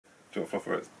Do you know what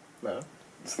fluffer is? No.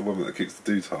 It's the woman that keeps the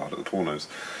dudes hard at the pornos.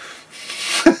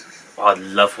 I'd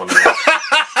love one of them.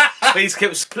 please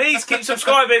keep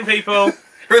subscribing, people.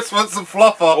 Chris wants a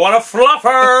fluffer. I want a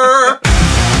fluffer.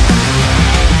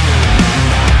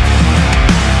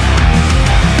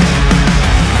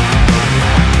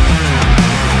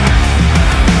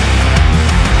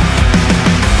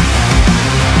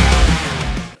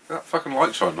 That fucking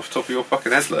light shine off the top of your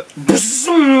fucking headlet.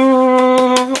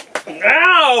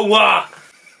 Ow!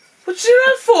 What'd you do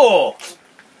that for?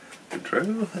 Good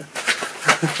true.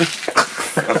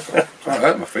 I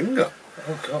hurt my finger.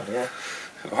 Oh god, yeah.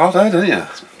 Hard out, didn't you?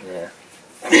 Yeah.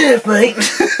 Yeah, mate.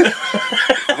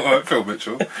 Alright, Phil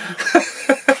Mitchell. Get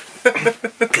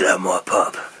out of my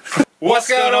pub. What's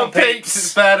going on, peeps?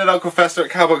 It's Ben and Uncle Fester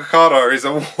at Cowboy Diaries,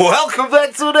 and welcome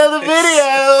back to another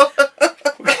video!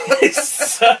 It's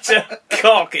such a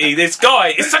cocky. This guy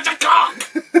is such a cock!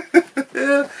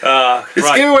 Yeah. It's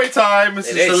right. giveaway time. This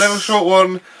It is a is. little short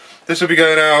one. This will be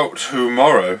going out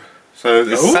tomorrow. So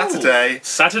it's Ooh. Saturday.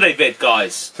 Saturday vid,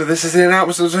 guys. So this is the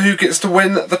announcement of who gets to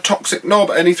win the Toxic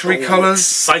Knob. Any three colours.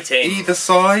 Exciting. Either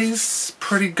size.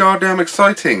 Pretty goddamn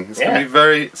exciting. It's going to Yeah. be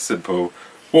very simple.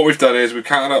 What we've done is we've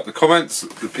counted up the comments,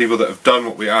 the people that have done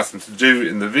what we asked them to do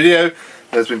in the video.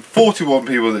 There's been 41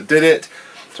 people that did it.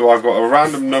 So I've got a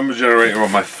random number generator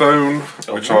on my phone,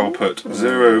 which I will put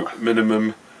 0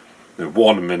 minimum, no,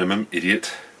 1 minimum,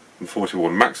 idiot, and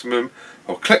 41 maximum.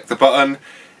 I'll click the button,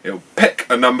 it'll pick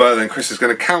a number, then Chris is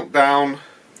going to count down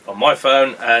On my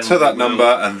phone and to that number,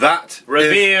 and that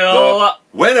reveal is the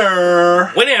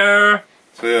winner! winner.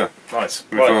 So yeah, Nice.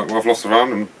 I've lost the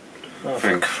random Oh, for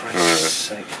thing. Christ's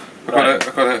sake. I got it,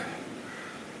 I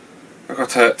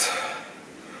got it.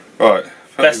 Right.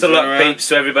 Best of luck, peeps,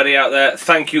 to everybody out there.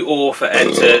 Thank you all for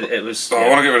entered. It was. Oh, I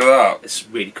want to get rid of that. It's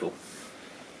really cool.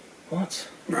 What?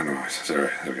 Randomise, 0,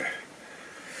 there we go.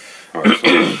 Right,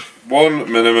 so 1 You're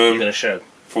minimum, gonna show.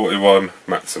 41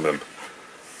 maximum.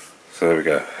 So there we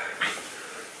go.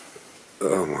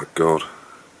 Oh my god.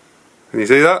 Can you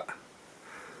see that?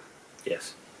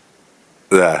 Yes,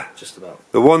 There. just about.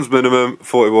 The 1's minimum,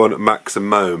 41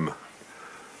 maximum.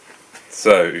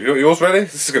 So, you got yours ready?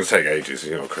 This is going to take ages,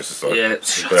 you know, Chris is like, Yeah, you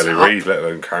shut barely up. read, let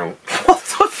alone count. What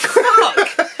the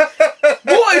fuck?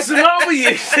 What is wrong with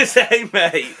you today,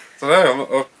 mate? I don't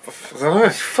know, I don't know.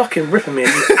 Fucking ripping me,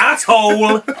 you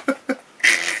asshole. God.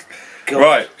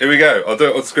 Right, here we go. I'll do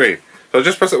it on screen. So I'll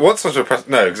just press it once or should I press...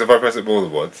 No, because if I press it more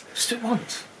than once... Just do it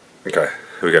once. Okay,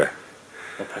 here we go.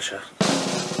 No pressure.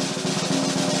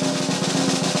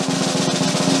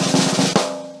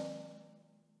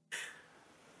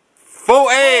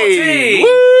 Fourteen! 14!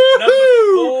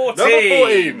 Woo! Number 14.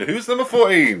 Number 14! Who's number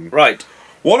 14? Right.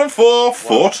 1 and 4,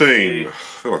 14. 14. I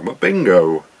feel like my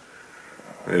bingo.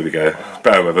 There we go.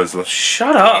 Bear with us,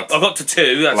 Shut up. I got to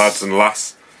 2. That's lads and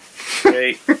lass.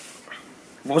 3.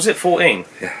 What was it? 14.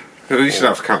 Yeah. You should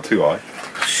have to count 2 high.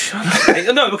 Shut up.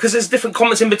 mate. No, because there's different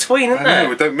comments in between, isn't I know, there?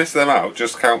 we don't miss them out,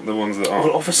 just count the ones that aren't.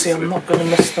 Well, obviously, I'm not going to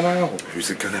miss them out. Who's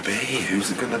it gonna be?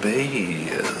 Who's it gonna be?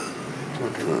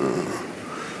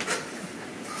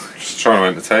 Just trying to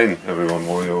entertain everyone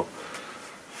while you're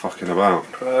fucking about.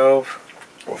 12.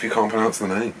 What if you can't pronounce the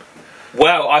name?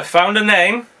 Well, I found a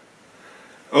name.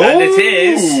 And it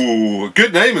is- Ooh,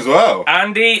 good name as well.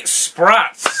 Andy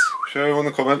Spratz. Show him on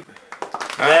the comment.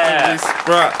 There. Andy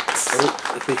Spratz.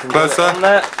 Oh, if we can Closer. get it on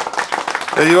there.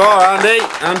 There you are, Andy.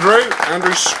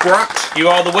 Andrew Sprat. You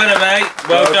are the winner, mate.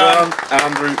 Well done.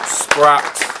 Andrew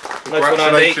Sprat. Nice one,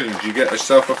 Andy. Congratulations, you get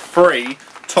yourself a free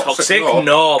Toxic Toxic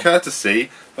Knob. courtesy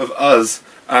of us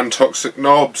and Toxic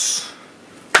Knobs.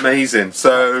 Amazing.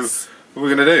 So, what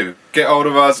we're going to do, get hold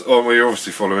of us, or well, you're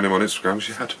obviously following him on Instagram, because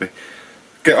you had to be.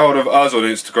 Get hold of us on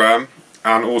Instagram,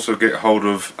 and also get hold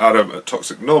of Adam at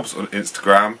Toxic Knobs on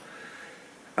Instagram,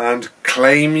 and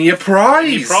claim your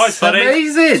prize. Your prize, buddy.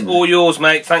 Amazing. It's all yours,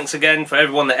 mate. Thanks again for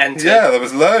everyone that entered. Yeah, there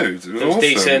was loads. It was awesome.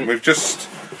 decent. We've just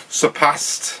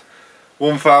surpassed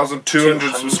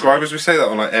 1,200 subscribers. We say that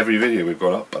on like every video. We've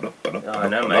gone up and up and up. Oh, and I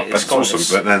up know, and mate. up. It's It's gone,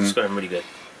 awesome. But then it's going really good.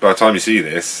 by the time you see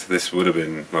this, this would have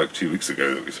been like 2 weeks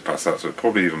ago that we surpassed that. So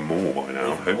probably even more by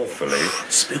now, hopefully.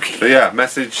 Spooky. But yeah,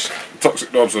 message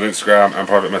Toxic Knobs on Instagram and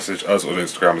private message us on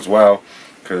Instagram as well.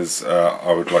 Because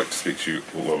I would like to speak to you,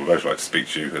 well, we'd both like to speak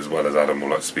to you, as well as Adam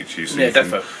would like to speak to you. So Yeah, you can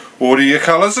defo. order your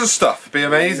colours and stuff. It'd be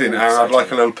amazing. Ooh, And I'd exciting.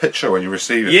 like a little picture when you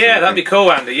receive it. Yeah, so that'd be cool,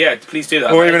 Andy. Yeah, please do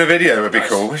that. or mate. even a video would be Nice.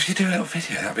 cool. If you do a little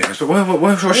video, that'd be nice. But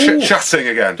we're chit-chatting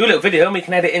again. Do a little video and we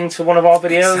can edit into one of our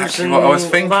videos. Exactly and what I was all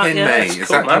thinking, that. Yeah, mate. it's cool,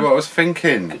 Exactly man. what I was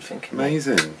thinking. Good thinking, mate.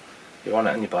 Amazing. You're on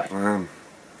it and you're back. I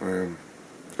am.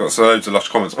 Got so loads of lush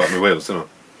comments about my wheels, didn't I?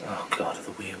 Oh, God,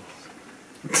 the wheels.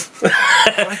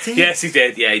 I did. Yes, he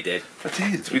did. Yeah, he did. I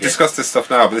did. We discussed this stuff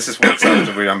now, but this is weeks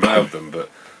after we unveiled them. But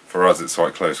for us, it's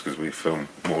quite close because we film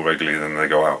more regularly than they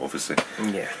go out, obviously.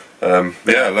 Yeah.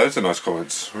 Yeah, loads of nice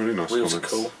comments. Really nice Wheels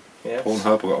comments. are cool. Yeah.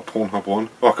 Pornhub, I've got a Pornhub one.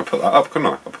 Oh, I could put that up, couldn't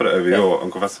I? I'll put it over your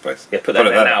Uncle Vesta face. Yeah, put that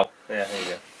there now. Yeah, there you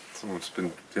go. Someone's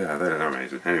been, yeah, they're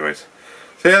amazing. Anyways,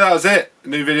 so yeah, that was it.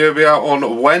 New video will be out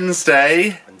on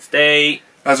Wednesday. Wednesday.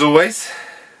 As always.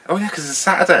 Oh yeah, because it's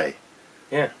Saturday.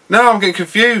 Yeah. No, I'm getting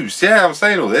confused. Yeah, I'm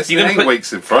saying all this. It ain't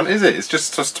weeks in front, is it? It's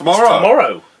just tomorrow. It's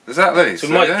tomorrow. Exactly. So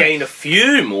we might gain a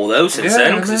few more though since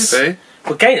then. Maybe.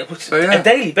 We'll gain it a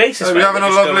daily basis. So we're having a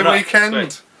lovely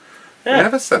weekend. Yeah. We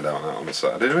never send out on a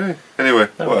Saturday, do we? Anyway,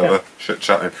 whatever. Shit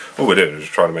chatting. All we're doing is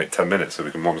just trying to make 10 minutes so we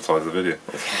can monetise the video.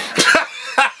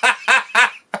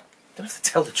 Don't have to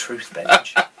tell the truth,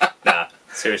 Benj. Nah,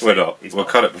 seriously. We're not. We'll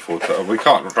cut it before. We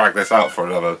can't drag this out for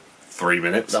another 3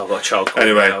 minutes. No, I've got a child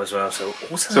calling now as well.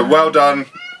 So well done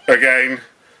again,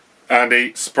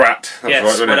 Andy Spratt. That's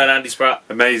yes, right, well done, Andy Spratt.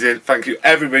 Amazing. Thank you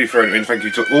everybody for everything. Thank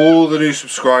you to all the new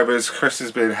subscribers. Chris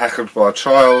has been heckled by a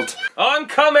child. I'm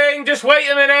coming. Just wait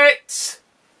a minute.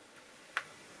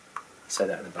 Say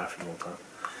that in the bathroom all the time.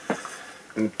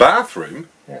 In the bathroom?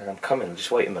 Yeah, I'm coming.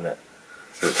 Just wait a minute.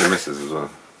 Say it to your missus as well.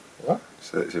 What?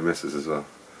 Say it to your missus as well.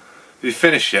 Have you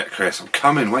finished yet, Chris? I'm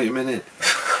coming. Wait a minute.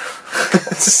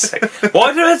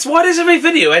 Why does every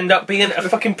video end up being a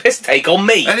fucking piss take on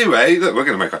me? Anyway, look, we're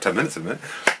going to make our 10 minutes in a minute.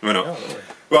 We're not.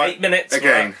 Right. 8 minutes.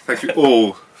 Again, thank you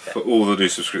all for all the new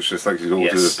subscriptions. Thank you to all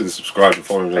who have been subscribed and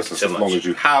following us as long as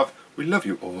you have. We love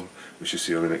you all. We shall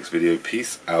see you on the next video.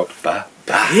 Peace out. Bye.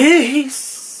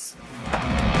 Peace.